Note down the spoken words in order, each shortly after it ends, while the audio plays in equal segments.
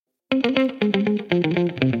Hello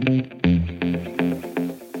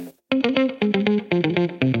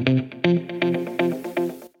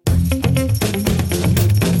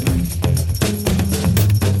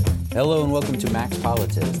and welcome to Max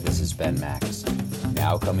Politics. This is Ben Max,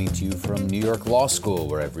 now coming to you from New York Law School,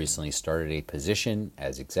 where I've recently started a position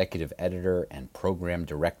as executive editor and program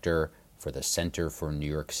director for the Center for New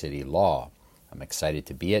York City Law. I'm excited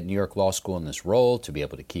to be at New York Law School in this role, to be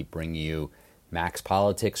able to keep bringing you Max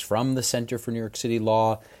Politics from the Center for New York City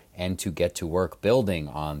Law, and to get to work building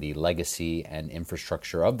on the legacy and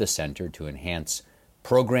infrastructure of the center to enhance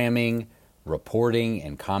programming, reporting,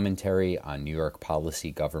 and commentary on New York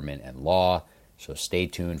policy, government, and law. So stay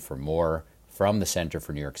tuned for more from the Center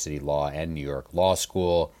for New York City Law and New York Law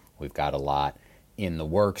School. We've got a lot in the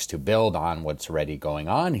works to build on what's already going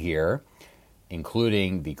on here,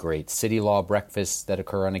 including the great city law breakfasts that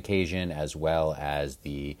occur on occasion, as well as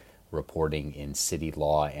the reporting in city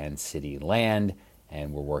law and city land.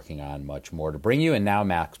 And we're working on much more to bring you. And now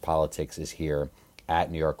Max Politics is here at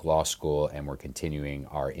New York Law School, and we're continuing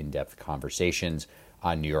our in-depth conversations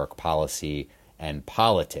on New York policy and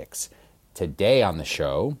politics. Today on the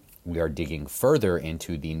show, we are digging further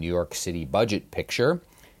into the New York City budget picture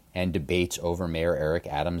and debates over Mayor Eric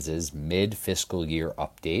Adams's mid-fiscal year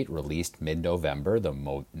update released mid-November,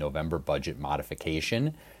 the November budget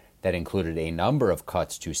modification that included a number of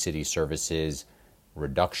cuts to city services,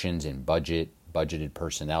 reductions in budgeted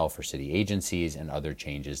personnel for city agencies, and other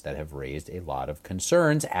changes that have raised a lot of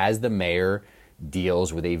concerns as the mayor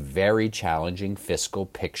deals with a very challenging fiscal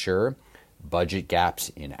picture, budget gaps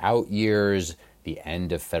in out years, the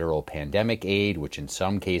end of federal pandemic aid, which in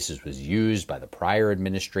some cases was used by the prior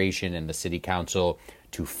administration and the city council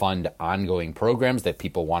to fund ongoing programs that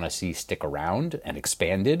people want to see stick around and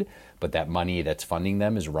expanded, but that money that's funding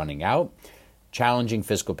them is running out. Challenging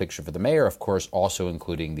fiscal picture for the mayor, of course, also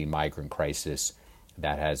including the migrant crisis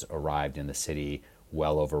that has arrived in the city,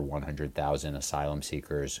 well over 100,000 asylum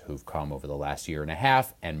seekers who've come over the last year and a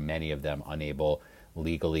half, and many of them unable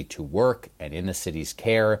legally to work and in the city's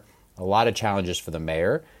care. A lot of challenges for the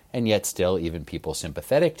mayor, and yet still even people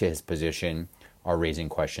sympathetic to his position are raising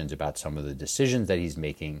questions about some of the decisions that he's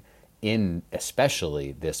making in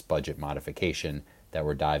especially this budget modification that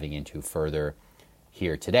we're diving into further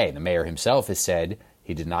here today. The mayor himself has said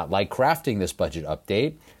he did not like crafting this budget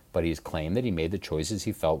update, but he's claimed that he made the choices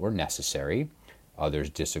he felt were necessary. Others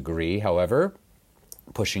disagree, however,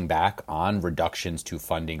 pushing back on reductions to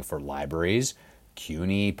funding for libraries,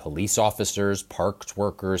 CUNY, police officers, parks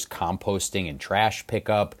workers, composting and trash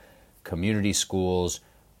pickup, community schools,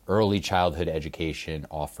 early childhood education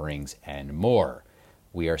offerings, and more.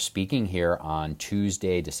 We are speaking here on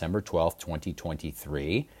Tuesday, December 12th,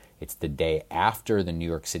 2023. It's the day after the New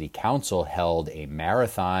York City Council held a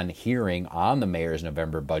marathon hearing on the mayor's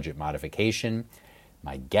November budget modification.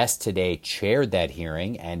 My guest today chaired that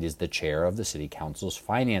hearing and is the chair of the City Council's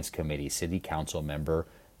Finance Committee, City Council member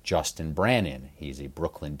Justin Brannan. He's a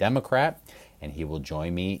Brooklyn Democrat, and he will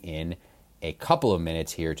join me in a couple of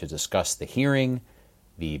minutes here to discuss the hearing,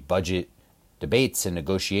 the budget debates and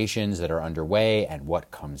negotiations that are underway, and what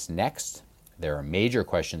comes next. There are major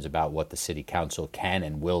questions about what the City Council can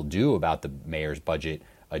and will do about the mayor's budget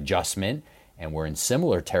adjustment, and we're in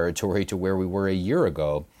similar territory to where we were a year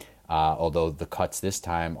ago, although the cuts this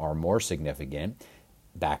time are more significant.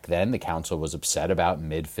 Back then, the council was upset about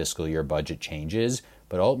mid-fiscal year budget changes,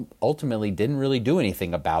 but ultimately didn't really do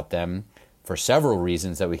anything about them for several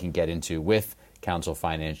reasons that we can get into with Council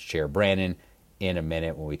Finance Chair Brannan in a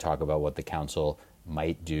minute when we talk about what the council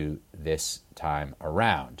might do this time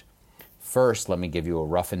around. First, let me give you a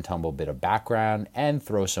rough and tumble bit of background and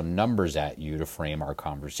throw some numbers at you to frame our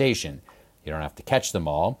conversation. You don't have to catch them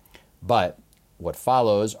all, but what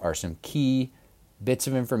follows are some key bits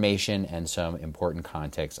of information and some important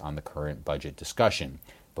context on the current budget discussion.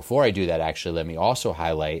 Before I do that, actually, let me also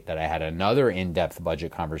highlight that I had another in-depth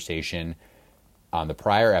budget conversation on the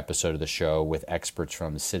prior episode of the show with experts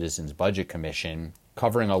from the Citizens Budget Commission,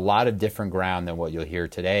 covering a lot of different ground than what you'll hear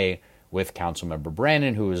today with Councilmember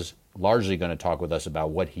Brannan, who is largely going to talk with us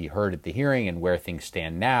about what he heard at the hearing and where things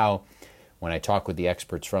stand now. When I talked with the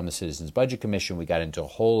experts from the Citizens Budget Commission, we got into a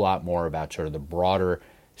whole lot more about sort of the broader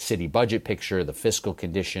city budget picture, the fiscal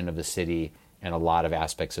condition of the city, and a lot of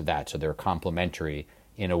aspects of that. So they're complementary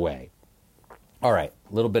in a way. All right,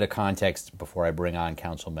 a little bit of context before I bring on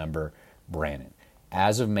Councilmember Brannan.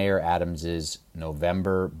 As of Mayor Adams's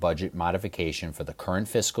November budget modification for the current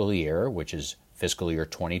fiscal year, which is fiscal year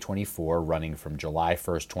 2024, running from July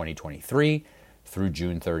 1st, 2023 through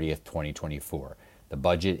June 30th, 2024. The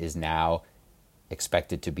budget is now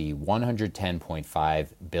expected to be $110.5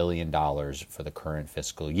 billion for the current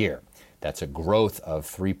fiscal year. That's a growth of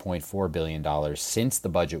 $3.4 billion since the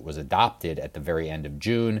budget was adopted at the very end of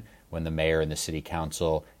June, when the mayor and the city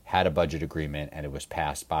council had a budget agreement and it was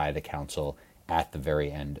passed by the council at the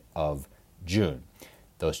very end of June.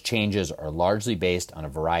 Those changes are largely based on a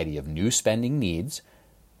variety of new spending needs,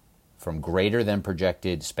 from greater than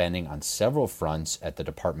projected spending on several fronts at the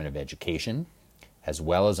Department of Education, as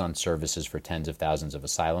well as on services for tens of thousands of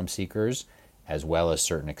asylum seekers, as well as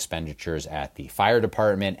certain expenditures at the fire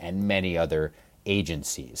department and many other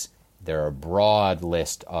agencies. There are a broad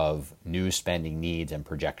list of new spending needs and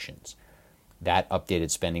projections. That updated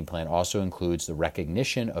spending plan also includes the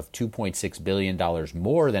recognition of $2.6 billion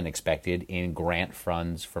more than expected in grant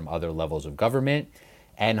funds from other levels of government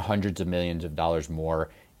and hundreds of millions of dollars more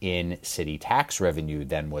in city tax revenue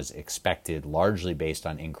than was expected, largely based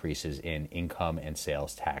on increases in income and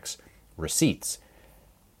sales tax receipts.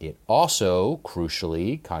 It also,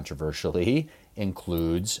 crucially, controversially,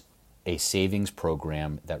 includes a savings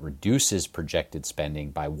program that reduces projected spending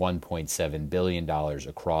by $1.7 billion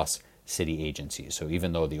across city agencies. So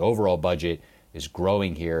even though the overall budget is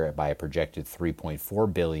growing here by a projected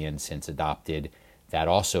 $3.4 billion since adopted, that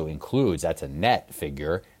also includes, that's a net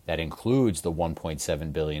figure, that includes the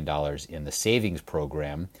 $1.7 billion in the savings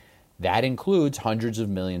program. That includes hundreds of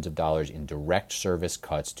millions of dollars in direct service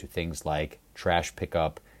cuts to things like trash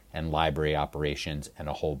pickup and library operations and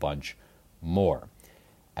a whole bunch more.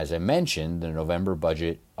 As I mentioned, the November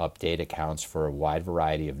budget update accounts for a wide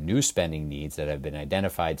variety of new spending needs that have been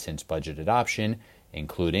identified since budget adoption,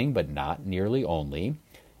 including, but not nearly only,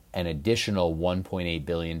 an additional $1.8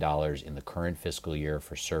 billion in the current fiscal year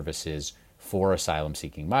for services for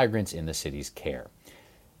asylum-seeking migrants in the city's care.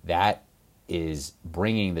 That is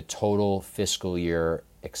bringing the total fiscal year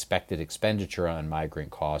expected expenditure on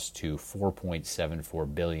migrant costs to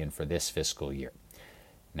 $4.74 billion for this fiscal year.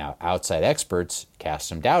 Now, outside experts cast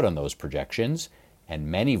some doubt on those projections, and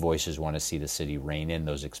many voices want to see the city rein in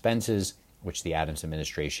those expenses, which the Adams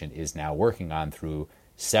administration is now working on through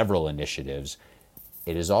several initiatives.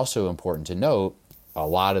 It is also important to note a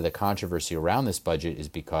lot of the controversy around this budget is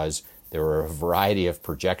because there were a variety of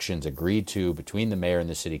projections agreed to between the mayor and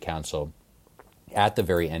the city council at the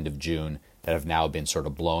very end of June that have now been sort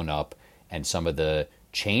of blown up, and some of the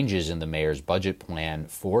changes in the mayor's budget plan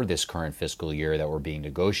for this current fiscal year that were being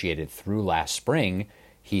negotiated through last spring,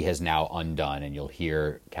 he has now undone. And you'll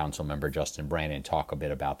hear Councilmember Justin Brannan talk a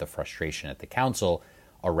bit about the frustration at the council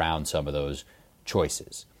around some of those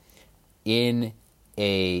choices. In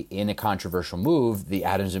a controversial move, the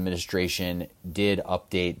Adams administration did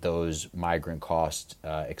update those migrant cost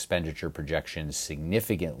expenditure projections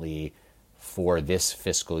significantly for this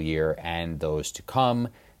fiscal year and those to come.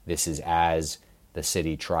 This is as the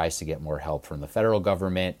city tries to get more help from the federal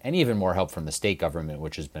government and even more help from the state government,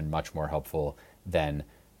 which has been much more helpful than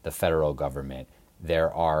the federal government.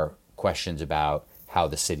 There are questions about how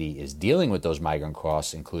the city is dealing with those migrant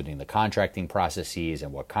costs, including the contracting processes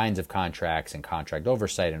and what kinds of contracts and contract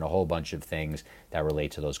oversight and a whole bunch of things that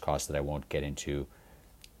relate to those costs that I won't get into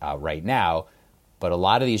right now. But a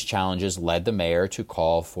lot of these challenges led the mayor to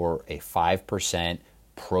call for a 5%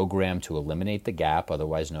 program to eliminate the gap,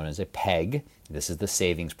 otherwise known as a PEG. This is the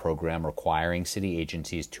savings program requiring city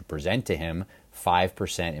agencies to present to him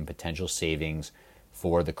 5% in potential savings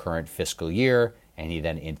for the current fiscal year, and he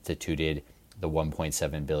then instituted the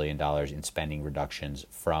 $1.7 billion in spending reductions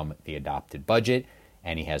from the adopted budget,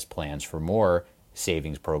 and he has plans for more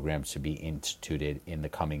savings programs to be instituted in the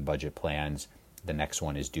coming budget plans. The next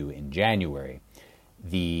one is due in January.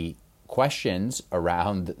 The questions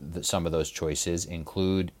around some of those choices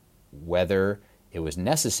include whether it was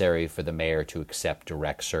necessary for the mayor to accept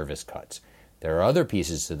direct service cuts. There are other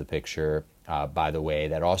pieces to the picture, by the way,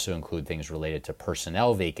 that also include things related to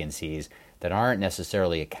personnel vacancies that aren't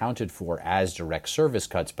necessarily accounted for as direct service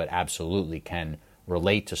cuts, but absolutely can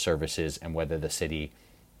relate to services and whether the city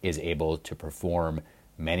is able to perform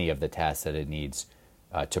many of the tasks that it needs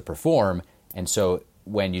to perform. And so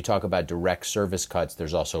when you talk about direct service cuts,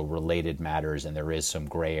 there's also related matters, and there is some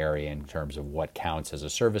gray area in terms of what counts as a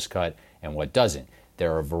service cut and what doesn't.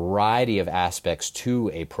 There are a variety of aspects to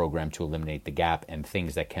a program to eliminate the gap and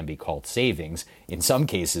things that can be called savings. In some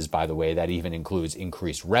cases, by the way, that even includes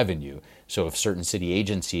increased revenue. So if certain city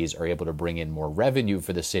agencies are able to bring in more revenue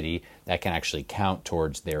for the city, that can actually count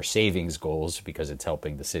towards their savings goals because it's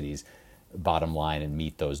helping the city's bottom line and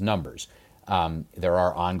meet those numbers. There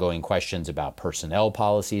are ongoing questions about personnel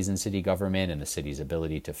policies in city government and the city's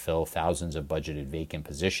ability to fill thousands of budgeted vacant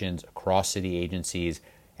positions across city agencies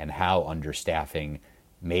and how understaffing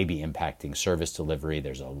may be impacting service delivery.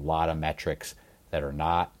 There's a lot of metrics that are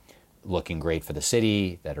not looking great for the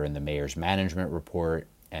city, that are in the mayor's management report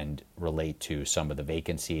and relate to some of the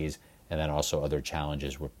vacancies, and then also other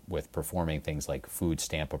challenges with performing things like food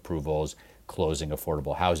stamp approvals, closing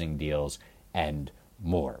affordable housing deals, and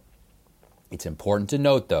more. It's important to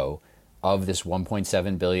note, though, of this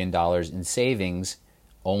 $1.7 billion in savings,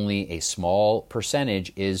 only a small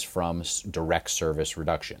percentage is from direct service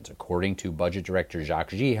reductions. According to Budget Director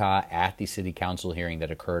Jacques Giha at the City Council hearing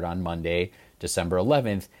that occurred on Monday, December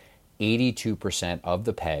 11th, 82% of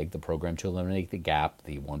the PEG, the program to eliminate the gap,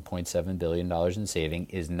 the $1.7 billion in saving,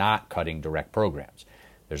 is not cutting direct programs.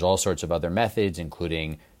 There's all sorts of other methods,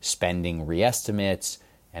 including spending reestimates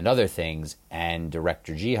and other things. And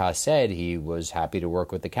Director Giha said he was happy to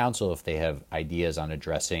work with the council if they have ideas on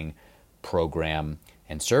addressing program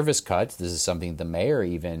and service cuts. This is something the mayor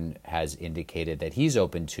even has indicated that he's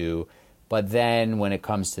open to. But then when it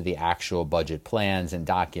comes to the actual budget plans and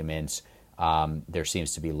documents, there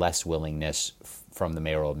seems to be less willingness from the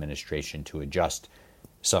mayoral administration to adjust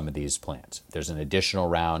some of these plans. There's an additional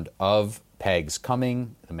round of PEGs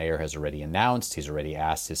coming. The mayor has already announced. He's already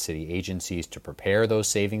asked his city agencies to prepare those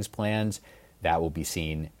savings plans. That will be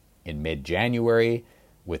seen in mid-January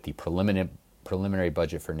with the preliminary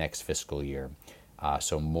budget for next fiscal year.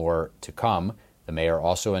 So more to come. The mayor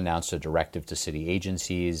also announced a directive to city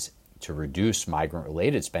agencies to reduce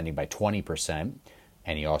migrant-related spending by 20%.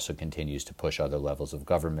 And he also continues to push other levels of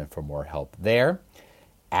government for more help there.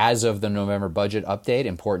 As of the November budget update,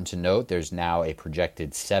 important to note, there's now a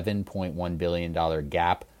projected $7.1 billion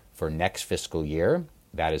gap for next fiscal year.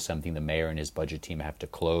 That is something the mayor and his budget team have to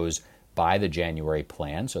close by the January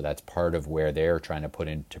plan. So that's part of where they're trying to put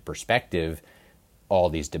into perspective all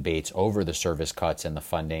these debates over the service cuts and the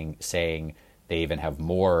funding, saying they even have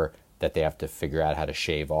more that they have to figure out how to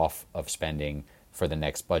shave off of spending for the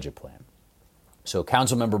next budget plan. So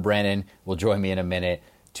Councilmember Brannan will join me in a minute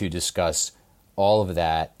to discuss all of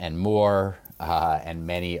that and more, and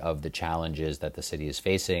many of the challenges that the city is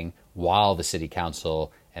facing while the city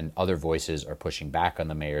council and other voices are pushing back on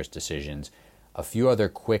the mayor's decisions. A few other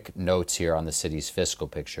quick notes here on the city's fiscal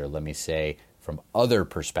picture. Let me say from other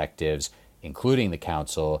perspectives, including the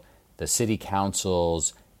council, the city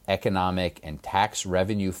council's economic and tax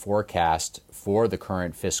revenue forecast for the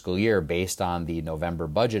current fiscal year based on the November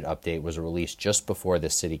budget update was released just before the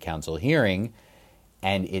city council hearing.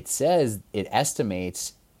 And it says it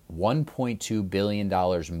estimates $1.2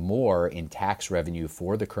 billion more in tax revenue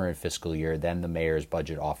for the current fiscal year than the mayor's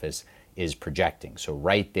budget office is projecting. So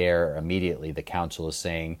right there, immediately, the council is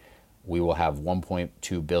saying we will have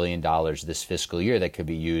 $1.2 billion this fiscal year that could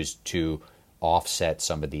be used to offset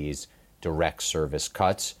some of these direct service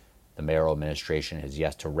cuts. The mayoral administration has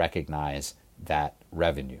yet to recognize that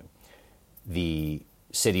revenue. The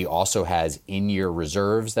city also has in-year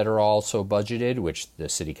reserves that are also budgeted, which the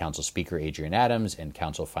City Council Speaker Adrian Adams and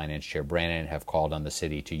Council Finance Chair Brannan have called on the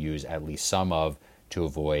city to use at least some of to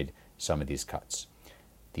avoid some of these cuts.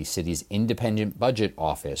 The city's independent budget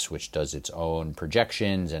office, which does its own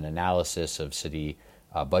projections and analysis of city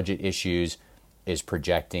budget issues, is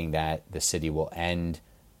projecting that the city will end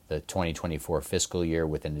the 2024 fiscal year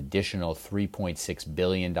with an additional $3.6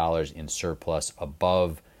 billion in surplus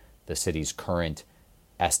above the city's current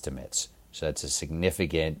estimates. So that's a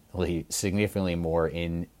significantly more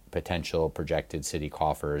in potential projected city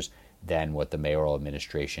coffers than what the mayoral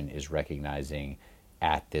administration is recognizing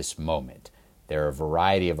at this moment. There are a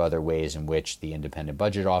variety of other ways in which the Independent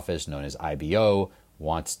Budget Office, known as IBO,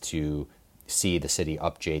 wants to see the city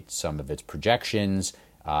update some of its projections.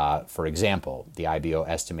 For example, the IBO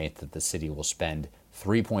estimates that the city will spend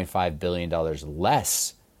 $3.5 billion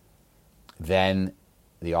less than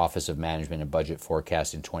the Office of Management and Budget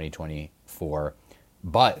forecast in 2024,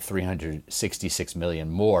 but $366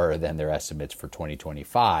 million more than their estimates for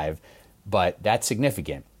 2025. But that's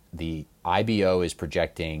significant. The IBO is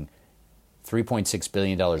projecting $3.6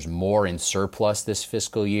 billion more in surplus this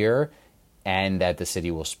fiscal year, and that the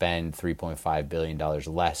city will spend $3.5 billion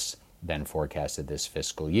less than forecasted this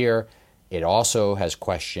fiscal year. It also has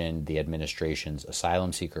questioned the administration's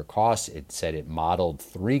asylum seeker costs. It said it modeled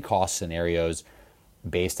 3 cost scenarios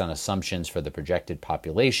based on assumptions for the projected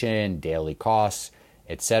population, daily costs,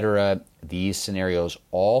 etc. These scenarios,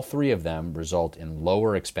 all 3 of them, result in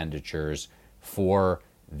lower expenditures for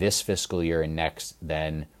this fiscal year and next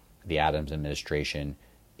than the Adams administration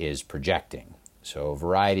is projecting. So a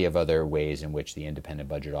variety of other ways in which the Independent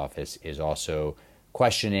Budget Office is also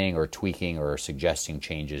questioning or tweaking or suggesting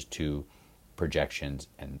changes to projections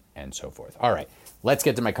and so forth. All right, let's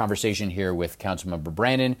get to my conversation here with Councilmember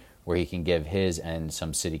Brannan, where he can give his and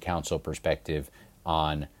some city council perspective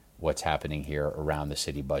on what's happening here around the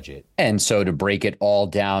city budget. And so to break it all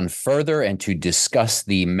down further and to discuss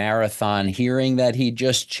the marathon hearing that he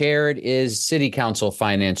just chaired is City Council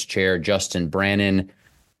Finance Chair Justin Brannan.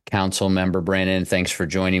 Council Member Brannan, thanks for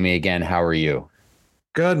joining me again. How are you?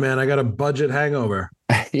 Good, man. I got a budget hangover.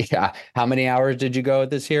 Yeah. How many hours did you go at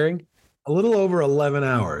this hearing? A little over 11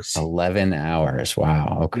 hours. 11 hours.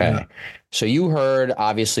 Wow. Okay. Yeah. So you heard,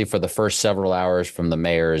 obviously, for the first several hours from the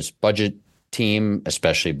mayor's budget team,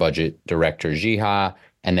 especially budget director Jiha,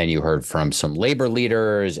 and then you heard from some labor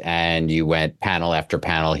leaders, and you went panel after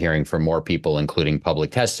panel hearing from more people, including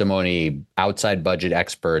public testimony, outside budget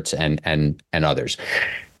experts, and others.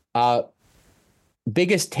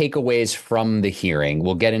 Biggest takeaways from the hearing.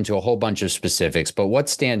 We'll get into a whole bunch of specifics, but what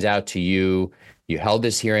stands out to you? You held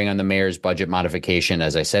this hearing on the mayor's budget modification.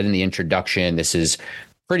 As I said in the introduction, this is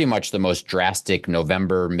pretty much the most drastic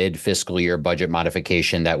November mid-fiscal year budget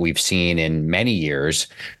modification that we've seen in many years.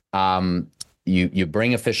 You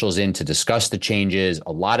bring officials in to discuss the changes,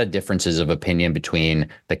 a lot of differences of opinion between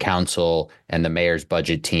the council and the mayor's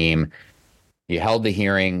budget team. You held the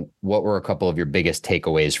hearing. What were a couple of your biggest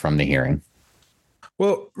takeaways from the hearing?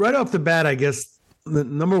 Well, right off the bat, I guess the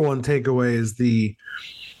number one takeaway is the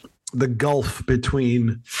gulf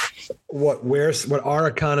between what our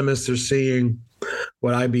economists are seeing,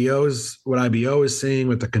 what IBO is seeing,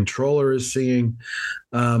 what the controller is seeing,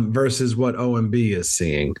 versus what OMB is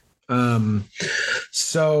seeing.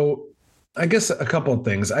 So I guess a couple of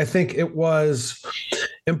things. I think it was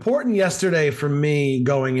important yesterday for me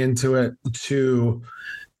going into it to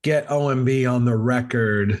get OMB on the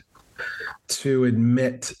record to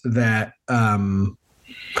admit that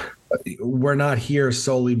we're not here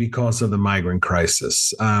solely because of the migrant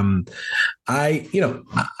crisis. I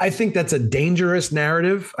think that's a dangerous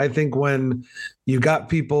narrative. I think when you got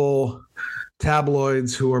people,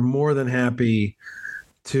 tabloids, who are more than happy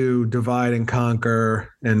to divide and conquer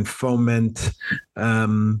and foment,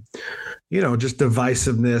 just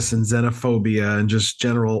divisiveness and xenophobia and just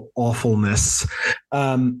general awfulness.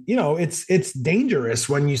 It's dangerous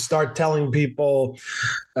when you start telling people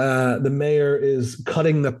the mayor is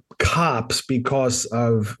cutting the cops because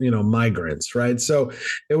of, migrants, right? So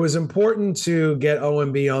it was important to get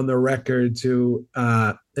OMB on the record to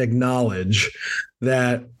acknowledge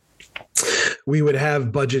that we would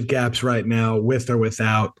have budget gaps right now with or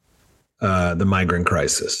without the migrant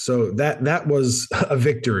crisis. So that was a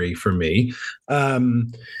victory for me.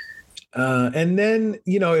 And then,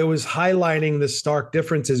 it was highlighting the stark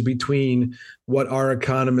differences between what our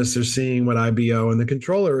economists are seeing, what IBO and the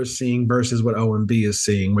controller is seeing versus what OMB is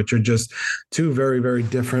seeing, which are just two very, very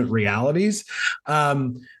different realities.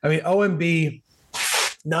 OMB,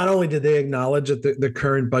 not only did they acknowledge that the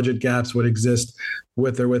current budget gaps would exist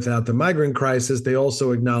with or without the migrant crisis, they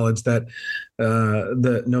also acknowledged that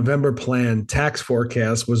the November plan tax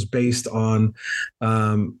forecast was based on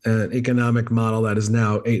an economic model that is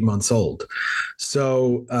now 8 months old.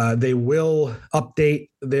 So they will update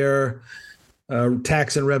their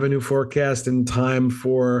tax and revenue forecast in time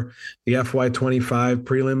for the FY25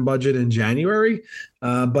 prelim budget in January.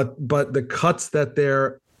 But the cuts that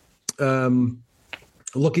they're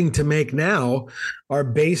looking to make now are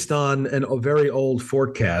based on a very old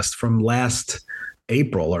forecast from last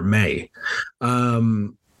April or May.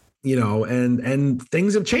 And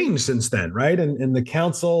things have changed since then, right? And the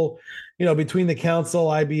council, between the council,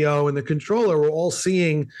 IBO, and the controller, we're all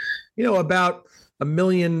seeing, about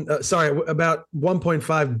about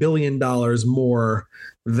 $1.5 billion more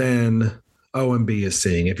than OMB is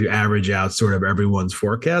seeing. If you average out sort of everyone's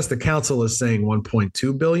forecast, the council is saying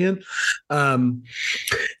 1.2 billion.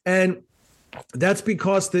 And that's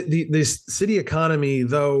because the city economy,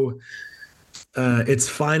 though it's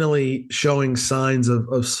finally showing signs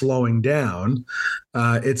of slowing down,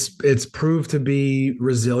 it's proved to be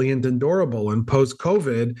resilient and durable. And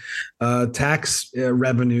post-COVID, tax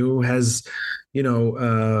revenue has,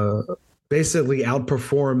 basically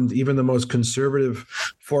outperformed even the most conservative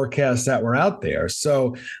forecasts that were out there.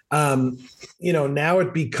 So, now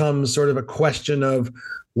it becomes sort of a question of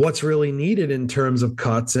what's really needed in terms of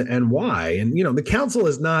cuts and why. And, the council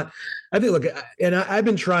is not, I think, look, and I've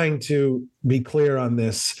been trying to be clear on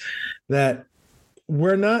this, that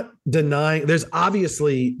we're not denying there's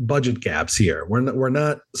obviously budget gaps here. We're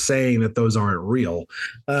not saying that those aren't real.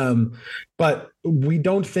 But we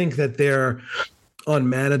don't think that they're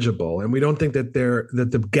unmanageable, and we don't think that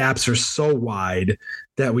the gaps are so wide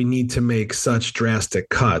that we need to make such drastic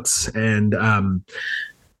cuts. And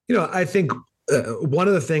I think one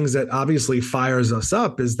of the things that obviously fires us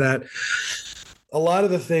up is that a lot of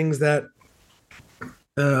the things that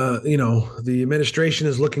the administration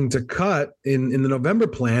is looking to cut in the November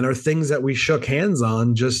plan are things that we shook hands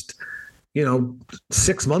on just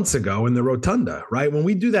 6 months ago in the rotunda, right? When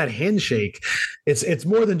we do that handshake, it's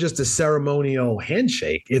more than just a ceremonial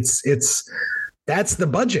handshake. It's that's the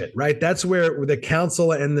budget, right? That's where the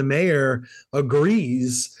council and the mayor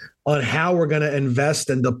agrees on how we're going to invest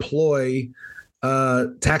and deploy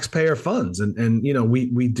taxpayer funds, and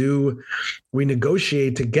we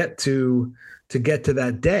negotiate to get to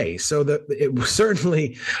that day. So that it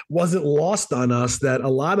certainly wasn't lost on us that a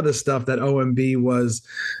lot of the stuff that OMB was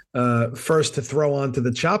first to throw onto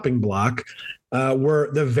the chopping block were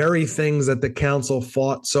the very things that the council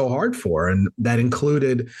fought so hard for, and that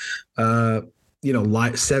included 7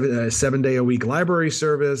 day a week library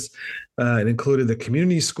service. It included the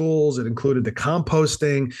community schools. It included the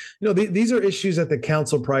composting. These are issues that the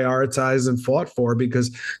council prioritized and fought for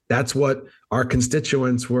because that's what our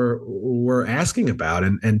constituents were asking about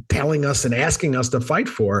and telling us and asking us to fight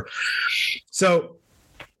for. So,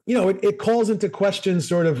 it calls into question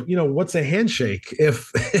sort of, what's a handshake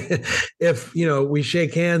if we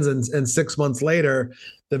shake hands and 6 months later,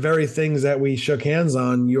 the very things that we shook hands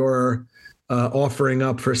on, you're offering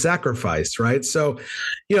up for sacrifice, right? So,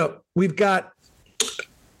 we've got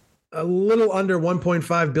a little under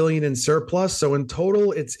 1.5 billion in surplus. So in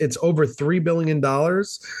total, it's over $3 billion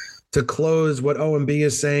to close what OMB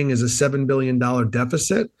is saying is a $7 billion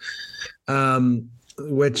deficit.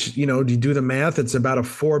 Which, you do the math, it's about a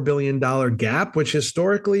 $4 billion gap, which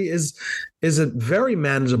historically is a very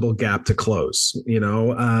manageable gap to close,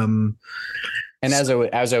 And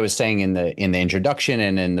as I was saying in the introduction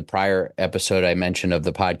and in the prior episode I mentioned of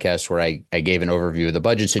the podcast where I gave an overview of the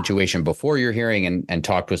budget situation before your hearing and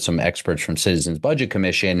talked with some experts from Citizens Budget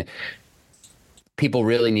Commission, people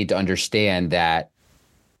really need to understand that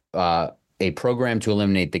a program to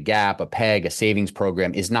eliminate the gap, a PEG, a savings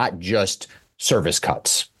program, is not just service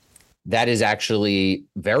cuts. That is actually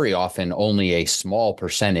very often only a small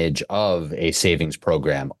percentage of a savings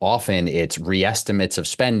program. Often it's reestimates of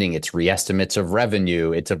spending, it's reestimates of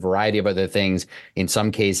revenue, it's a variety of other things. In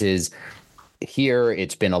some cases, here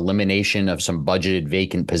it's been elimination of some budgeted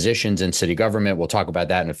vacant positions in city government. We'll talk about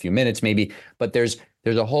that in a few minutes maybe, but there's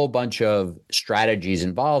a whole bunch of strategies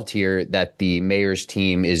involved here that the mayor's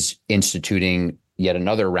team is instituting yet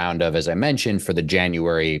another round of, as I mentioned, for the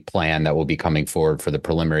January plan that will be coming forward for the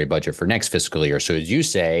preliminary budget for next fiscal year. So as you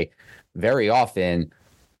say, very often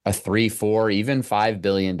a $3, $4, even $5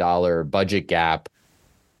 billion budget gap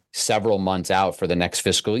several months out for the next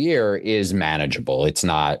fiscal year is manageable. It's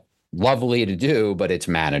not lovely to do, but it's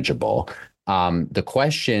manageable. The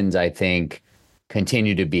questions, I think,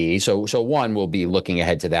 continue to be, so one, we'll be looking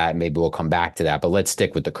ahead to that, and maybe we'll come back to that, but let's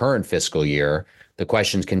stick with the current fiscal year. The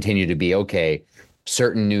questions continue to be, okay,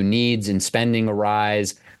 certain new needs and spending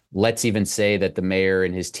arise. Let's even say that the mayor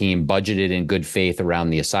and his team budgeted in good faith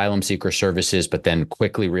around the asylum seeker services, but then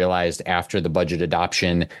quickly realized after the budget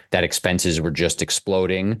adoption that expenses were just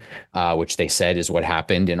exploding, which they said is what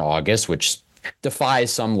happened in August, which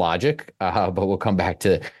defies some logic, but we'll come back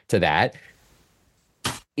to that.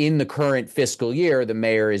 In the current fiscal year, the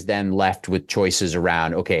mayor is then left with choices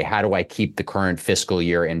around, okay, how do I keep the current fiscal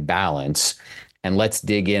year in balance? And let's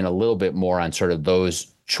dig in a little bit more on sort of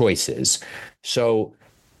those choices. So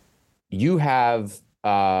you have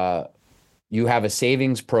a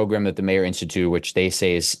savings program that the mayor instituted, which they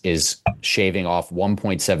say is shaving off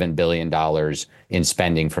 $1.7 billion in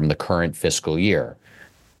spending from the current fiscal year.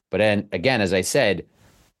 But then again, as I said,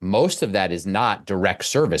 most of that is not direct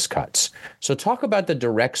service cuts. So talk about the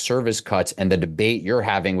direct service cuts and the debate you're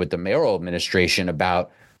having with the mayoral administration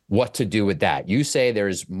about what to do with that. You say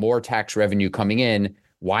there's more tax revenue coming in.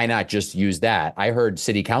 Why not just use that? I heard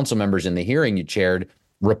city council members in the hearing you chaired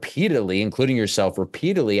repeatedly, including yourself,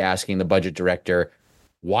 repeatedly asking the budget director,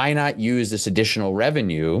 why not use this additional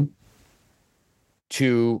revenue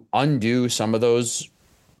to undo some of those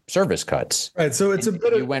service cuts? Right. So it's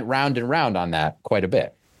you went round and round on that quite a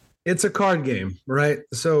bit. It's a card game, right?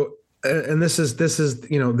 So, and this is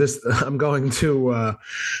I'm going to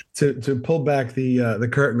pull back the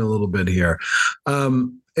curtain a little bit here.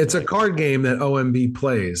 It's a card game that OMB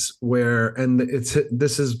plays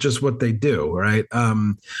this is just what they do, right?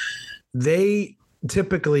 They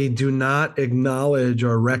typically do not acknowledge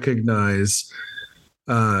or recognize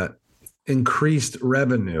increased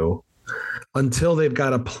revenue until they've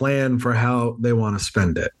got a plan for how they want to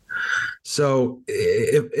spend it. So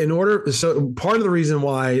part of the reason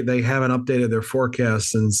why they haven't updated their forecast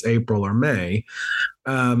since April or May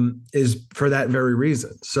is for that very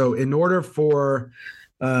reason. So in order for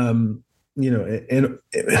and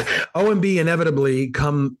OMB inevitably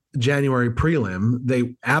come January prelim,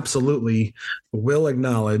 they absolutely will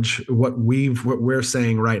acknowledge what we're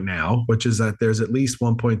saying right now, which is that there's at least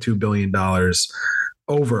 $1.2 billion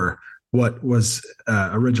over what was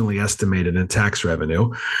originally estimated in tax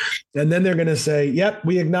revenue. And then they're going to say, yep,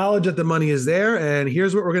 we acknowledge that the money is there, and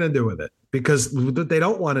here's what we're going to do with it. Because what they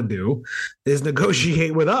don't want to do is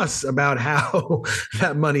negotiate with us about how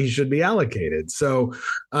that money should be allocated. So,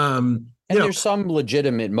 and there's some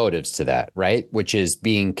legitimate motives to that, right? Which is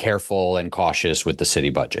being careful and cautious with the city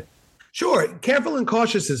budget. Sure. Careful and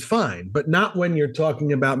cautious is fine, but not when you're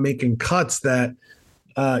talking about making cuts that,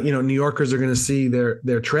 New Yorkers are going to see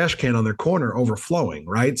their trash can on their corner overflowing,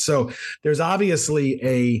 right? So there's obviously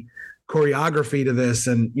a choreography to this,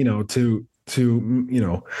 and,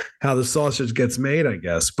 to how the sausage gets made, I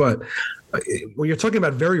guess. But when you're talking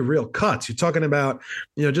about very real cuts, you're talking about,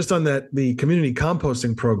 just on the community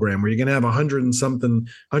composting program, where you're going to have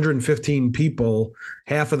 115 people,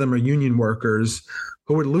 half of them are union workers,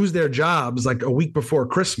 who would lose their jobs like a week before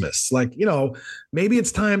Christmas. Like, maybe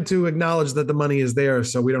it's time to acknowledge that the money is there,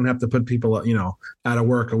 so we don't have to put people, out of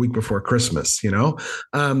work a week before Christmas, So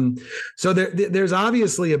there's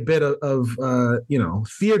obviously a bit of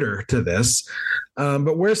theater to this.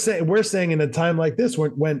 But we're saying in a time like this,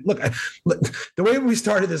 when look, the way we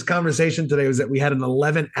started this conversation today was that we had an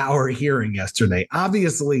 11-hour hearing yesterday.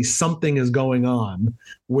 Obviously, something is going on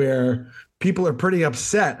where people are pretty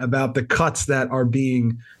upset about the cuts that are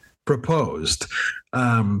being proposed.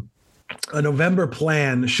 A November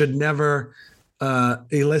plan should never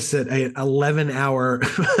elicit an 11-hour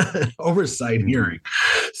oversight hearing.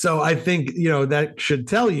 So I think, that should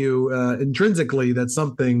tell you intrinsically that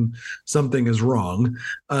something is wrong,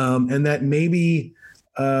 and that maybe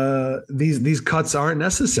these cuts aren't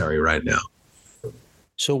necessary right now.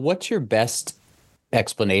 So what's your best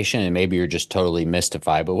explanation, and maybe you're just totally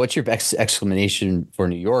mystified, but what's your best explanation for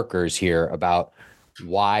New Yorkers here about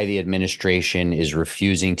why the administration is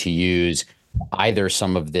refusing to use either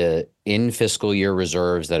some of the in fiscal year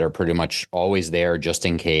reserves that are pretty much always there just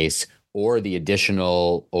in case, or the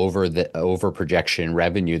additional over projection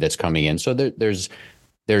revenue that's coming in? So there's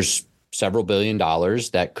several $1 billion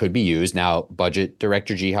that could be used. Now, Budget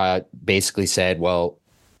Director Jihad basically said, well,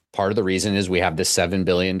 part of the reason is we have this $7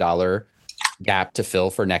 billion gap to fill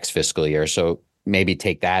for next fiscal year. So maybe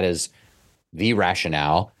take that as the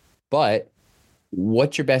rationale. But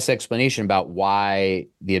what's your best explanation about why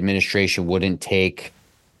the administration wouldn't take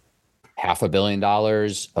 $500 million,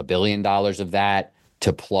 $1 billion of that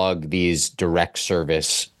to plug these direct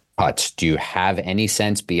service cuts? Do you have any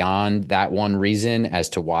sense beyond that one reason as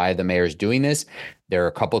to why the mayor's doing this? There are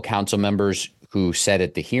a couple of council members who said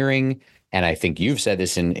at the hearing, and I think you've said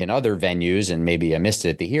this in other venues, and maybe I missed it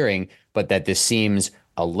at the hearing, but that this seems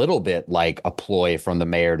a little bit like a ploy from the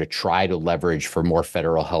mayor to try to leverage for more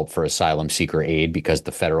federal help for asylum seeker aid, because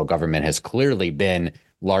the federal government has clearly been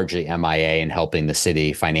largely MIA in helping the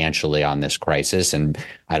city financially on this crisis. And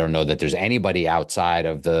I don't know that there's anybody outside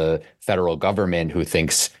of the federal government who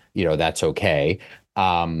thinks, that's okay.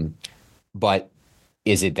 But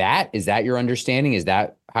is that your understanding? Is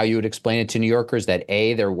that how you would explain it to New Yorkers, that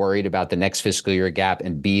A, they're worried about the next fiscal year gap,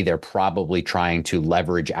 and B, they're probably trying to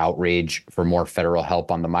leverage outrage for more federal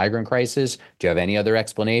help on the migrant crisis? Do you have any other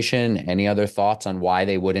explanation, any other thoughts on why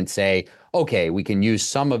they wouldn't say, okay, we can use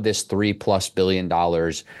some of this $3+ billion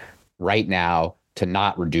right now to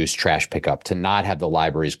not reduce trash pickup, to not have the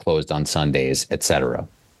libraries closed on Sundays, et cetera?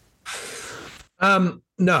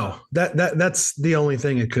 No, that's the only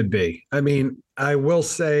thing it could be. I mean, I will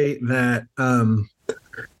say that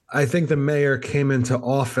I think the mayor came into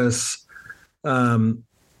office looking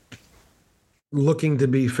to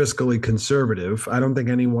be fiscally conservative. I don't think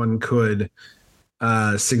anyone could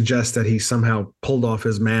suggest that he somehow pulled off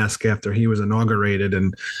his mask after he was inaugurated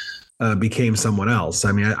and became someone else.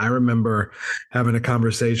 I mean, I remember having a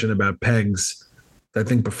conversation about pegs, I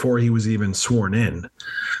think, before he was even sworn in.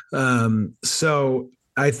 So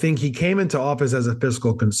I think he came into office as a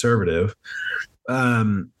fiscal conservative,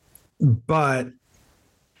 but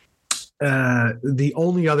the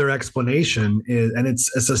only other explanation is, and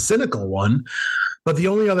it's a cynical one, but the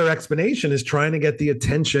only other explanation is trying to get the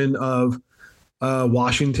attention of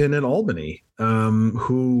Washington and Albany,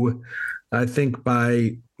 who I think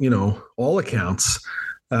by all accounts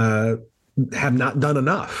have not done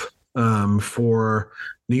enough for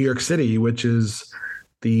New York City, which is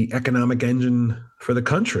the economic engine for the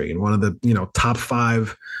country and one of the top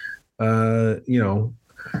 5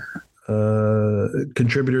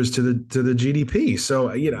 contributors to the GDP. So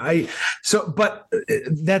but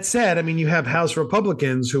that said, I mean, you have House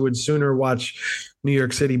Republicans who would sooner watch New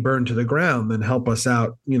York City burn to the ground than help us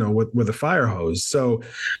out, with a fire hose. So,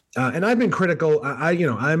 and I've been critical.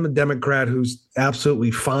 I'm a Democrat who's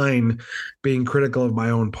absolutely fine being critical of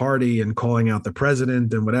my own party and calling out the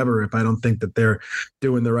president and whatever if I don't think that they're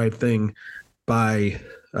doing the right thing by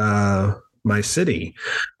my city.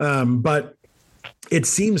 But it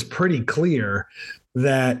seems pretty clear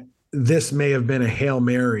that this may have been a Hail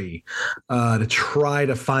Mary to try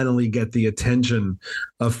to finally get the attention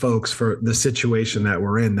of folks for the situation that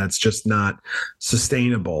we're in. That's just not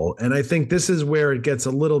sustainable. And I think this is where it gets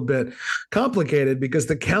a little bit complicated because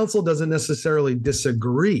the council doesn't necessarily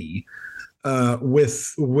disagree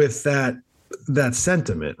with that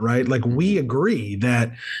sentiment, right? Like we agree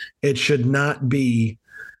that it should not be,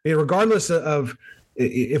 regardless of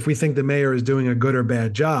if we think the mayor is doing a good or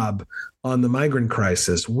bad job on the migrant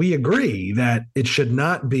crisis, we agree that it should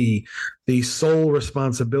not be the sole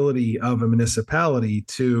responsibility of a municipality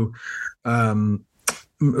to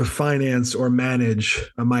finance or manage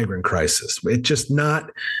a migrant crisis. It's just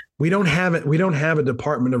not. We don't have it. We don't have a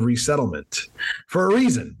Department of Resettlement for a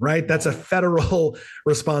reason, right? That's a federal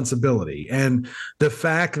responsibility, and the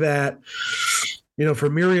fact that,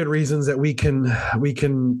 for myriad reasons that we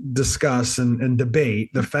can discuss and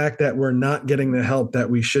debate, the fact that we're not getting the help that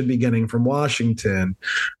we should be getting from Washington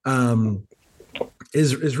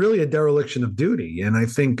is really a dereliction of duty. And I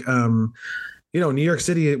think, New York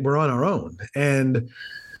City, we're on our own. And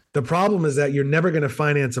the problem is that you're never going to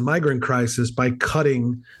finance a migrant crisis by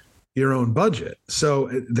cutting your own budget. So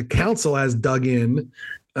the council has dug in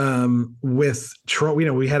with Trump.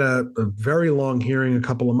 We had a very long hearing a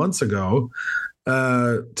couple of months ago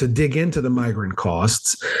to dig into the migrant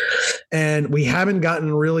costs. And we haven't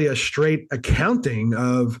gotten really a straight accounting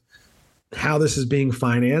of how this is being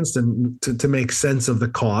financed and to make sense of the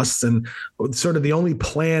costs. And sort of the only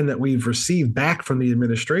plan that we've received back from the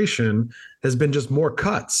administration has been just more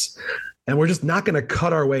cuts. And we're just not going to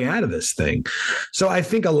cut our way out of this thing. So I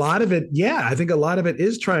think a lot of it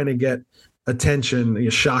is trying to get attention,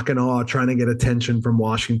 shock and awe, trying to get attention from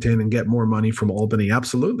Washington and get more money from Albany.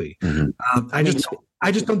 Absolutely. Mm-hmm.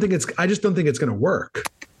 I just don't think it's going to work.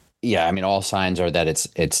 Yeah, I mean, all signs are that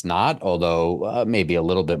it's not. Although maybe a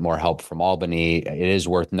little bit more help from Albany. It is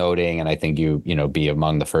worth noting, and I think you be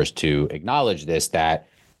among the first to acknowledge this, that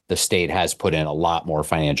the state has put in a lot more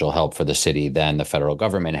financial help for the city than the federal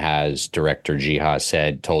government has. Director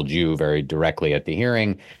Jiha told you very directly at the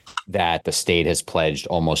hearing that the state has pledged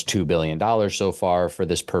almost $2 billion so far for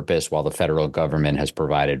this purpose, while the federal government has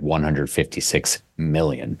provided $156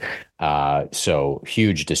 million. So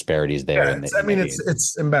huge disparities there. Yeah,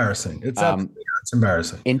 it's embarrassing. It's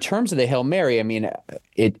embarrassing. In terms of the Hail Mary, I mean,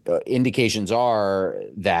 indications are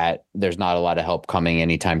that there's not a lot of help coming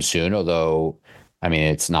anytime soon, although, I mean,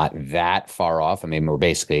 it's not that far off. I mean, we're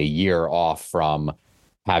basically a year off from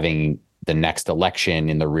having the next election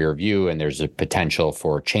in the rear view, and there's a potential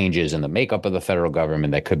for changes in the makeup of the federal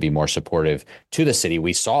government that could be more supportive to the city.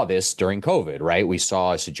 We saw this during COVID, right? We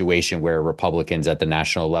saw a situation where Republicans at the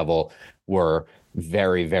national level were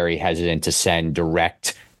very, very hesitant to send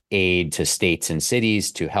direct aid to states and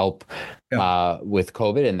cities to help with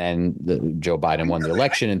COVID. And then Joe Biden won the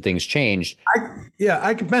election and things changed.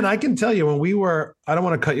 Ben, I can tell you I don't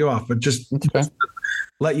want to cut you off, but just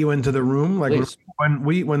let you into the room. Like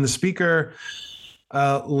when the speaker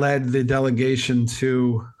led the delegation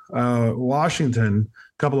to Washington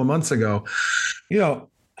a couple of months ago,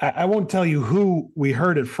 I won't tell you who we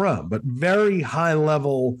heard it from, but very high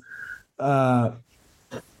level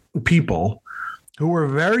people who were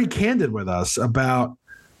very candid with us about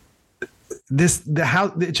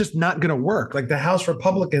how it's just not going to work. Like the House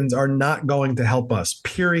Republicans are not going to help us,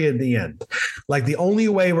 period, the end. Like the only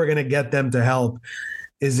way we're going to get them to help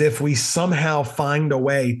is if we somehow find a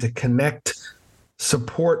way to connect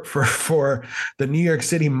support for the New York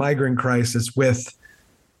City migrant crisis with,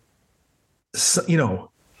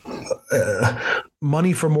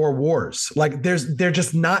 money for more wars. Like they're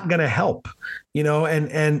just not going to help, and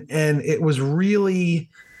it was really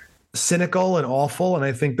cynical and awful. And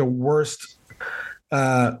I think the worst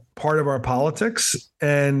part of our politics.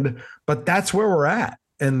 But that's where we're at.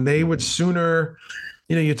 And they would sooner,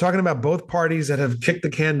 you're talking about both parties that have kicked the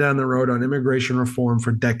can down the road on immigration reform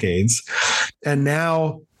for decades. And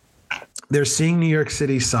now they're seeing New York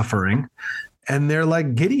City suffering and they're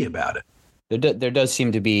like giddy about it. There does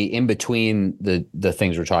seem to be, in between the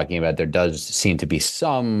things we're talking about, there does seem to be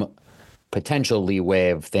some potential leeway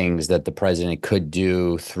of things that the president could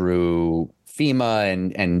do through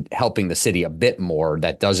FEMA and helping the city a bit more.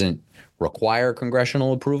 That doesn't require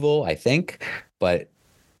congressional approval, I think, but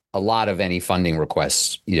a lot of any funding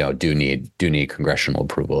requests, do need congressional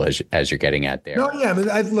approval, as you're getting at there. No, yeah, but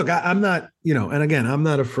I'm not, and again, I'm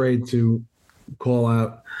not afraid to call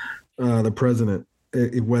out the president,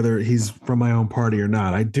 whether he's from my own party or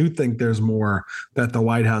not. I do think there's more that the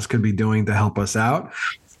White House could be doing to help us out.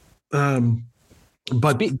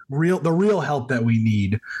 But the real help that we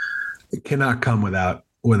need cannot come without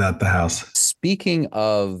the House. Speaking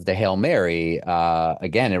of the Hail Mary,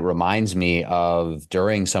 again, it reminds me of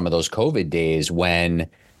during some of those COVID days when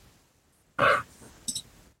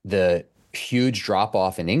the huge drop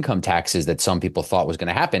off in income taxes that some people thought was going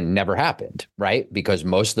to happen never happened, right? Because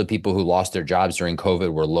most of the people who lost their jobs during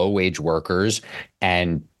COVID were low wage workers,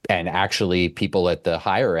 and actually people at the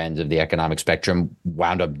higher end of the economic spectrum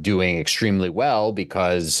wound up doing extremely well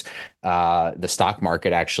because the stock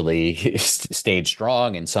market actually stayed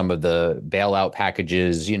strong, and some of the bailout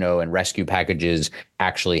packages, and rescue packages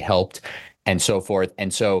actually helped, and so forth.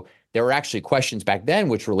 And so there were actually questions back then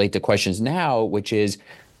which relate to questions now, which is,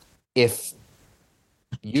 if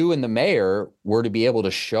you and the mayor were to be able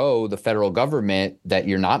to show the federal government that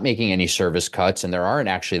you're not making any service cuts and there aren't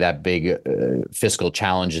actually that big fiscal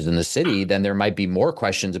challenges in the city, then there might be more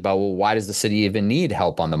questions about, well, why does the city even need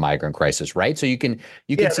help on the migrant crisis, right? So you can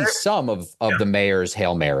see some of the mayor's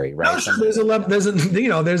Hail Mary, right? No, sure.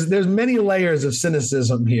 There's many layers of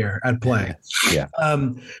cynicism here at play. Yeah.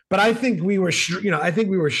 But I think we were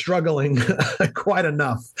struggling quite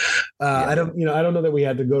enough. I don't know that we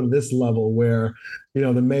had to go to this level where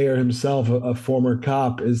the mayor himself, a former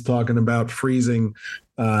cop, is talking about freezing,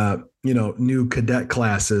 new cadet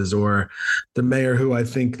classes, or the mayor, who I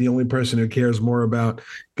think the only person who cares more about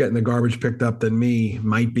getting the garbage picked up than me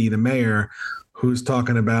might be the mayor, who's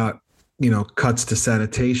talking about, cuts to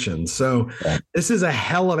sanitation. So This is a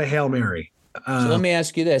hell of a Hail Mary. So let me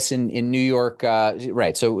ask you this: in New York,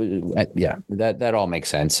 right? So that all makes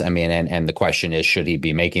sense. I mean, and the question is, should he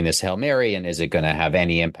be making this Hail Mary, and is it going to have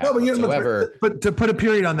any impact whatsoever? But to put a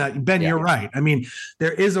period on that, Ben, you're right. I mean,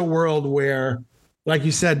 there is a world where, like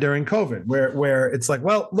you said, during COVID, where it's like,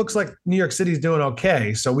 well, looks like New York City's doing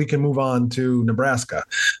okay, so we can move on to Nebraska.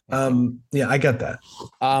 I get that.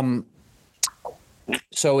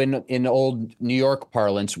 So in old New York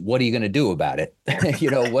parlance, what are you going to do about it?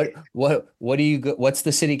 What's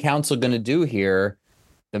the city council going to do here?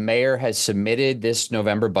 The mayor has submitted this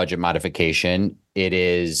November budget modification. It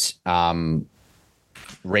is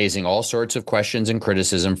raising all sorts of questions and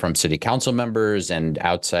criticism from city council members and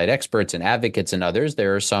outside experts and advocates and others.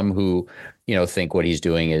 There are some who, think what he's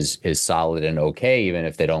doing is solid and okay, even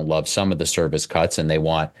if they don't love some of the service cuts, and they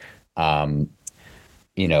want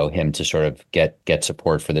him to sort of get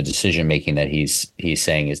support for the decision making that he's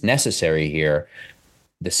saying is necessary here.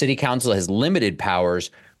 The city council has limited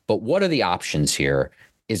powers, but what are the options here?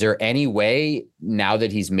 Is there any way, now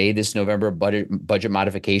that he's made this November budget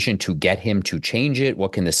modification, to get him to change it?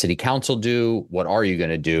 What can the city council do? What are you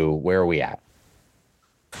going to do? Where are we at?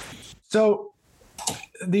 So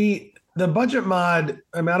the budget mod,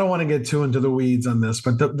 I mean, I don't want to get too into the weeds on this,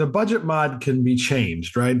 but the budget mod can be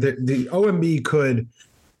changed, right? The OMB could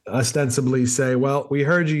ostensibly say, well, we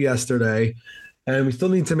heard you yesterday and we still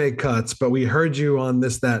need to make cuts, but we heard you on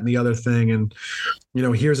this, that, and the other thing. And,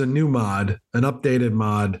 here's a new mod, an updated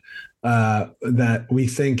mod that we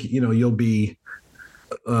think, you'll be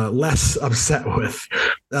less upset with.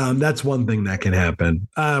 That's one thing that can happen.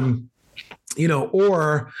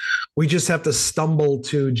 Or we just have to stumble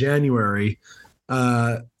to January,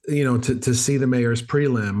 to see the mayor's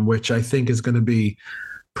prelim, which I think is going to be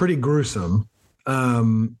pretty gruesome,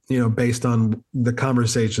 based on the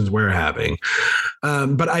conversations we're having.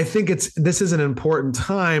 But I think this is an important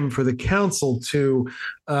time for the council to,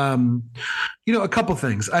 a couple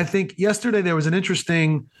things. I think yesterday there was an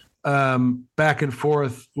interesting back and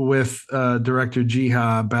forth with Director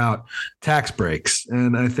Jiha about tax breaks.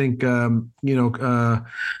 And I think,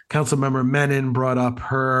 Councilmember Menon brought up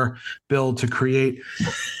her bill to create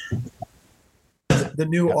the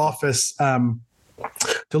new office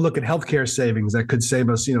to look at healthcare savings that could save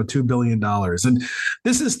us, $2 billion. And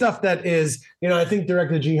this is stuff that is, I think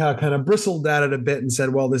Director Jiha kind of bristled at it a bit and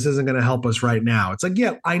said, well, this isn't going to help us right now. It's like,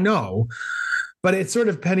 yeah, I know. But it's sort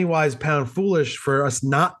of penny wise, pound foolish for us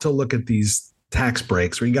not to look at these tax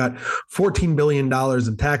breaks. We got $14 billion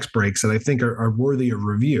in tax breaks that I think are worthy of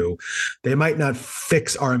review. They might not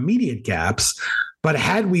fix our immediate gaps, but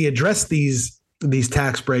had we addressed these these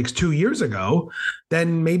tax breaks 2 years ago,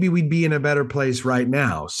 then maybe we'd be in a better place right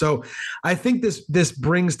now. So I think this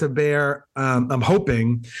brings to bear, I'm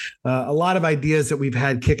hoping, a lot of ideas that we've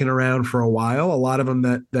had kicking around for a while, a lot of them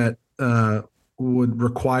that would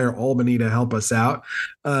require Albany to help us out,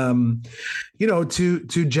 to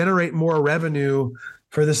generate more revenue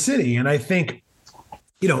for the city. And I think,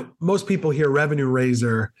 most people hear revenue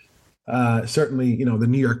raiser. Certainly, the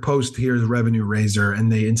New York Post hears revenue raiser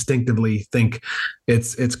and they instinctively think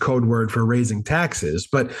it's code word for raising taxes.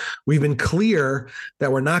 But we've been clear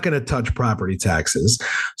that we're not going to touch property taxes.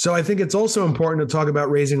 So I think it's also important to talk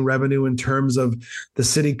about raising revenue in terms of the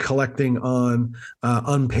city collecting on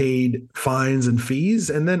unpaid fines and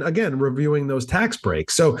fees, and then again reviewing those tax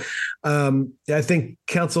breaks. So I think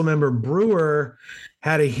Councilmember Brewer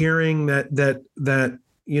had a hearing that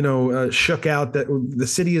shook out that the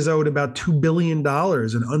city is owed about $2 billion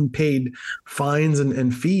in unpaid fines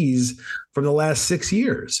and fees from the last 6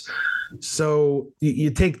 years. So you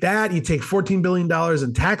take that, you take $14 billion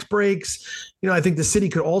in tax breaks. I think the city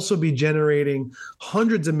could also be generating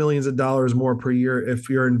hundreds of millions of dollars more per year if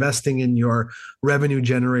you're investing in your revenue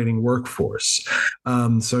generating workforce.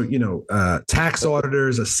 Tax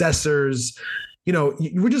auditors, assessors,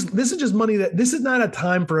 this is just money this is not a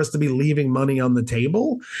time for us to be leaving money on the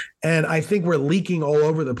table. And I think we're leaking all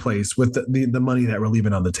over the place with the money that we're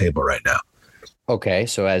leaving on the table right now. Okay.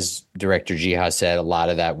 So as Director Jiha said, a lot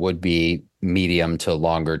of that would be medium to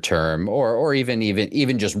longer term or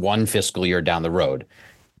even just one fiscal year down the road.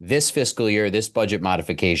 This fiscal year, this budget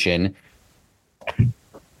modification,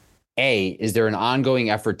 is there an ongoing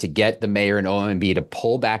effort to get the mayor and OMB to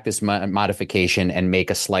pull back this modification and make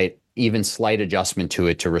a slight adjustment to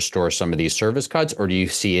it to restore some of these service cuts, or do you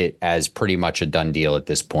see it as pretty much a done deal at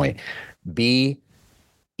this point? B,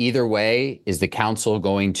 either way, is the council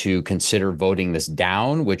going to consider voting this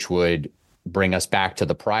down, which would bring us back to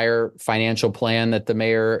the prior financial plan that the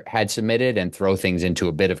mayor had submitted and throw things into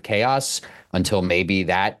a bit of chaos until maybe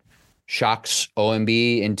that shocks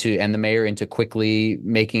OMB and the mayor into quickly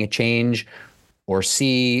making a change? Or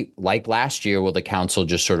C, like last year, will the council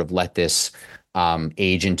just sort of let this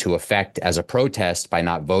age into effect as a protest by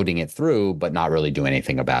not voting it through, but not really do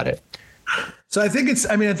anything about it? So I think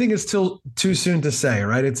it's still too soon to say,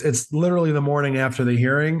 right? It's literally the morning after the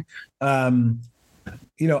hearing.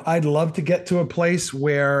 I'd love to get to a place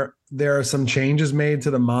where there are some changes made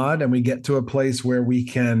to the mod and we get to a place where we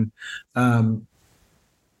can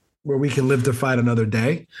live to fight another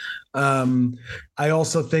day. I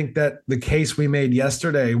also think that the case we made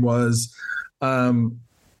yesterday was,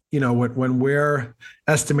 when we're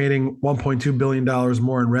estimating $1.2 billion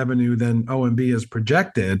more in revenue than OMB is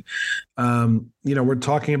projected, we're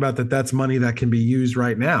talking about that's money that can be used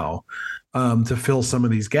right now to fill some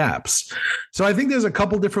of these gaps. So I think there's a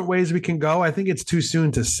couple different ways we can go. I think it's too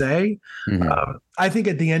soon to say. Mm-hmm. I think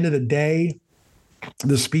at the end of the day,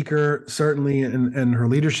 the speaker certainly and her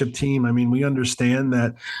leadership team, we understand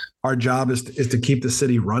that our job is to keep the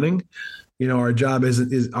city running. Our job is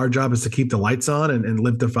to keep the lights on and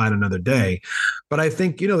live to fight another day. But I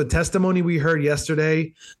think, the testimony we heard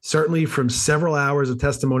yesterday, certainly from several hours of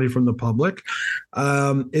testimony from the public,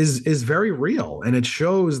 is very real. And it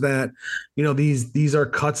shows that, these are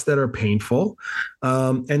cuts that are painful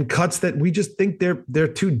and cuts that we just think they're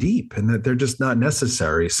too deep and that they're just not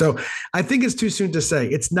necessary. So I think it's too soon to say.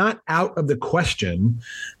 It's not out of the question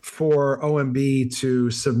for OMB to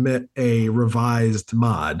submit a revised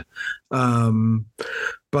mod.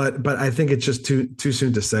 But I think it's just too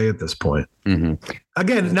soon to say at this point. Mm-hmm.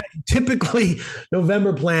 Again, typically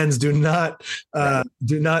November plans do not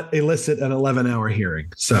elicit an 11-hour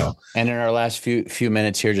hearing. So, and in our last few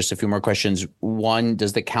minutes here, just a few more questions. One,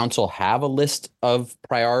 does the council have a list of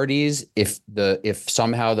priorities if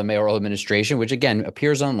somehow the mayoral administration, which again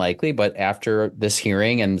appears unlikely, but after this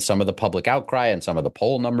hearing and some of the public outcry and some of the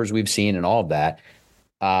poll numbers we've seen and all of that,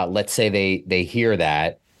 let's say they hear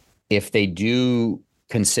that, if they do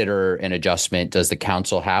consider an adjustment, does the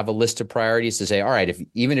council have a list of priorities to say, all right,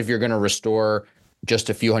 even if you're going to restore just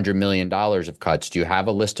a few $100 million of cuts, do you have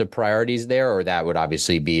a list of priorities there? Or that would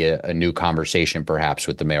obviously be a new conversation perhaps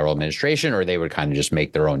with the mayoral administration, or they would kind of just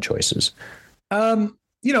make their own choices? Look,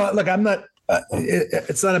 I'm not,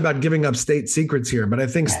 it's not about giving up state secrets here, but I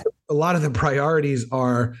think a lot of the priorities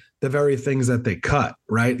are the very things that they cut,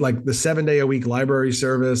 right? Like the 7-day-a-week library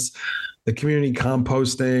service, the community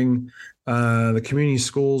composting, the community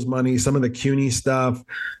schools money, some of the CUNY stuff.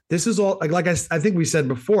 This is all like I think we said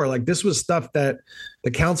before, like this was stuff that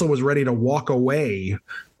the council was ready to walk away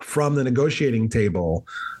from the negotiating table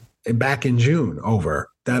back in June over.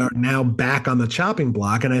 that are now back on the chopping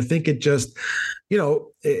block. And I think it just,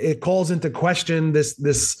 it calls into question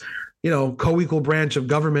this co-equal branch of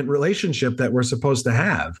government relationship that we're supposed to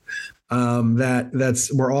have.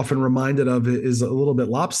 That's we're often reminded of is a little bit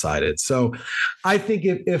lopsided. So I think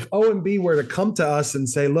if OMB were to come to us and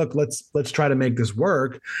say, look, let's try to make this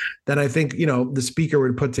work, then I think, the speaker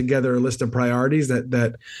would put together a list of priorities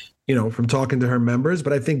that from talking to her members.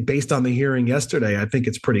 But I think based on the hearing yesterday, I think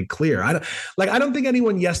it's pretty clear. I don't think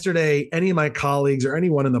anyone yesterday, any of my colleagues or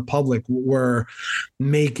anyone in the public were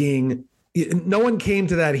no one came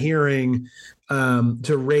to that hearing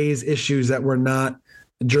to raise issues that were not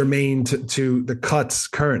germane to the cuts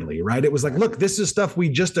currently, right? It was like, look, this is stuff we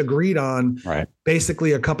just agreed on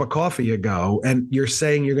basically a cup of coffee ago, and you're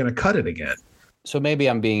saying you're going to cut it again. So maybe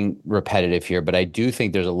I'm being repetitive here, but I do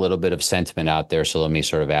think there's a little bit of sentiment out there. So let me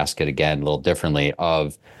sort of ask it again a little differently,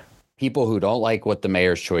 of people who don't like what the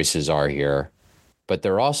mayor's choices are here, but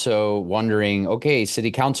they're also wondering, okay, city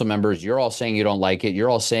council members, you're all saying you don't like it. You're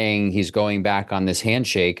all saying he's going back on this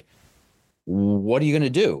handshake. What are you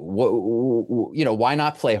going to do? Why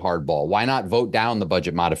not play hardball? Why not vote down the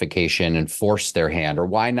budget modification and force their hand? Or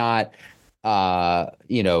why not,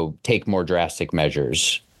 take more drastic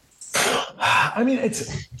measures? I mean,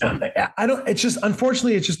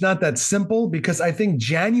 unfortunately, it's just not that simple, because I think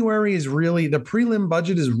January is really, the prelim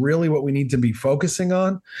budget is really what we need to be focusing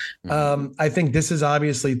on. Mm-hmm. I think this is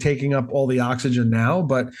obviously taking up all the oxygen now,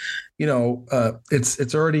 but,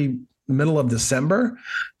 it's already middle of December,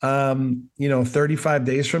 35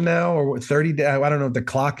 days from now, or 30 days, I don't know what the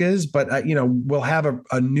clock is, but we'll have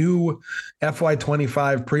a new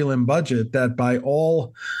FY25 prelim budget that by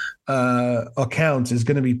all accounts is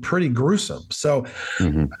going to be pretty gruesome. So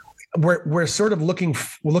we're sort of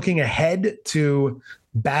looking ahead to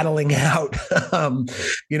battling out,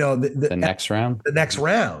 the next round,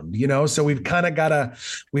 so we've got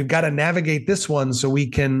to navigate this one so we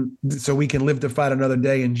can live to fight another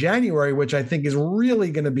day in January, which I think is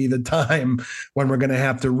really going to be the time when we're going to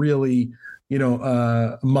have to really,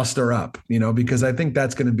 muster up, because I think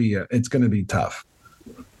that's going to be tough.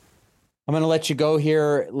 I'm going to let you go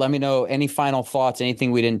here. Let me know any final thoughts,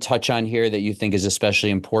 anything we didn't touch on here that you think is especially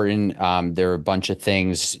important. There are a bunch of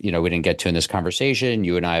things, we didn't get to in this conversation.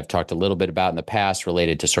 You and I have talked a little bit about in the past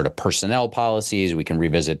related to sort of personnel policies. We can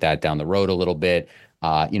revisit that down the road a little bit.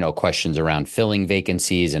 Questions around filling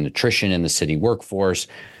vacancies and attrition in the city workforce.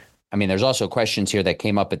 I mean, there's also questions here that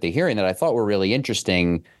came up at the hearing that I thought were really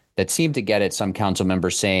interesting that seemed to get at some council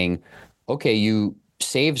members saying, okay, you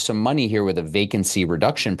save some money here with a vacancy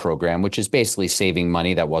reduction program, which is basically saving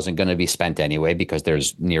money that wasn't going to be spent anyway, because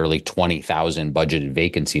there's nearly 20,000 budgeted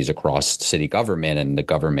vacancies across city government, and the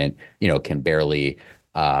government, can barely,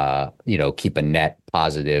 keep a net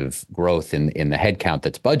positive growth in the headcount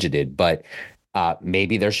that's budgeted. But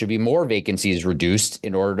maybe there should be more vacancies reduced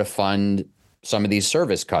in order to fund some of these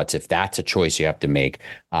service cuts, if that's a choice you have to make.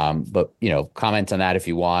 But, comment on that if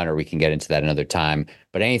you want, or we can get into that another time.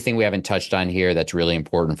 But anything we haven't touched on here that's really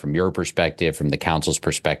important from your perspective, from the council's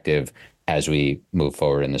perspective, as we move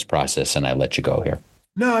forward in this process, and I let you go here.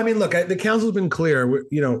 No, I mean, look, the council's been clear.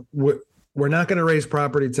 We're not going to raise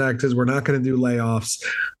property taxes. We're not going to do layoffs.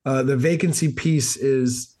 The vacancy piece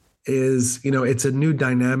is it's a new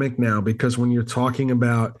dynamic now, because when you're talking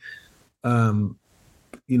about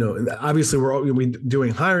obviously we're doing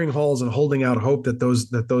hiring halls and holding out hope that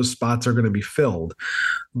those spots are going to be filled,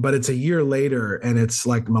 but it's a year later and it's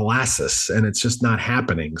like molasses and it's just not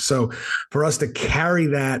happening. So for us to carry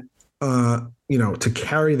that,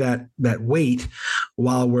 that weight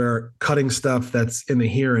while we're cutting stuff that's in the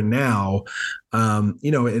here and now,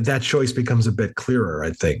 that choice becomes a bit clearer,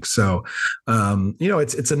 I think. So,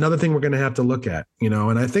 it's another thing we're going to have to look at,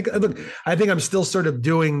 and I think I'm still sort of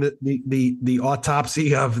doing the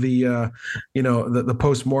autopsy of the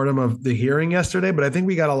postmortem of the hearing yesterday, but I think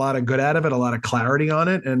we got a lot of good out of it, a lot of clarity on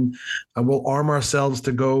it, and we'll arm ourselves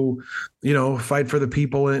to go, fight for the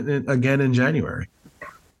people again in January.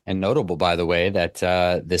 And notable, by the way, that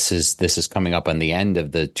this is coming up on the end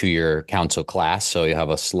of the 2-year council class, so you have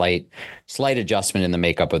a slight adjustment in the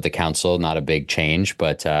makeup of the council. Not a big change,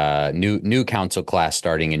 but new council class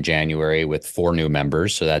starting in January with 4 new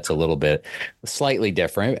members. So that's a little bit slightly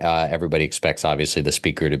different. Everybody expects, obviously, the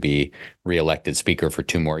speaker to be reelected speaker for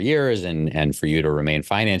 2 more years, and for you to remain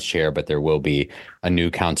finance chair. But there will be a new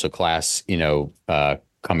council class,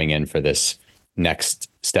 coming in for this next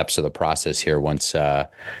steps of the process here once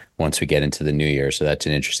we get into the new year. So that's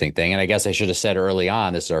an interesting thing. And I guess I should have said early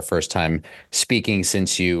on, this is our first time speaking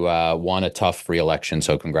since you won a tough re-election.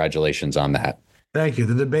 So congratulations on that. Thank you.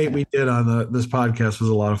 The debate we did on this podcast was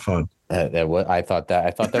a lot of fun. I thought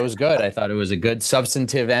that was good. I thought it was a good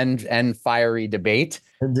substantive and fiery debate.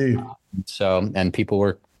 Indeed. So, and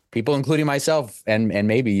people, including myself, and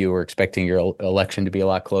maybe you were expecting your election to be a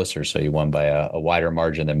lot closer, so you won by a wider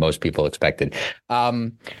margin than most people expected.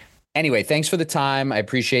 Anyway, thanks for the time. I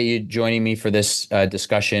appreciate you joining me for this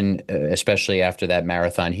discussion, especially after that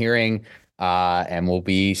marathon hearing. And we'll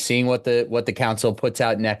be seeing what the council puts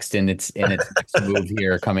out next in its next move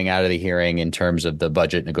here coming out of the hearing in terms of the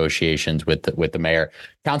budget negotiations with the mayor.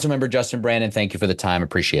 Councilmember Justin Brannan, thank you for the time.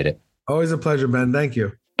 Appreciate it. Always a pleasure, Ben. Thank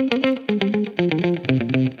you.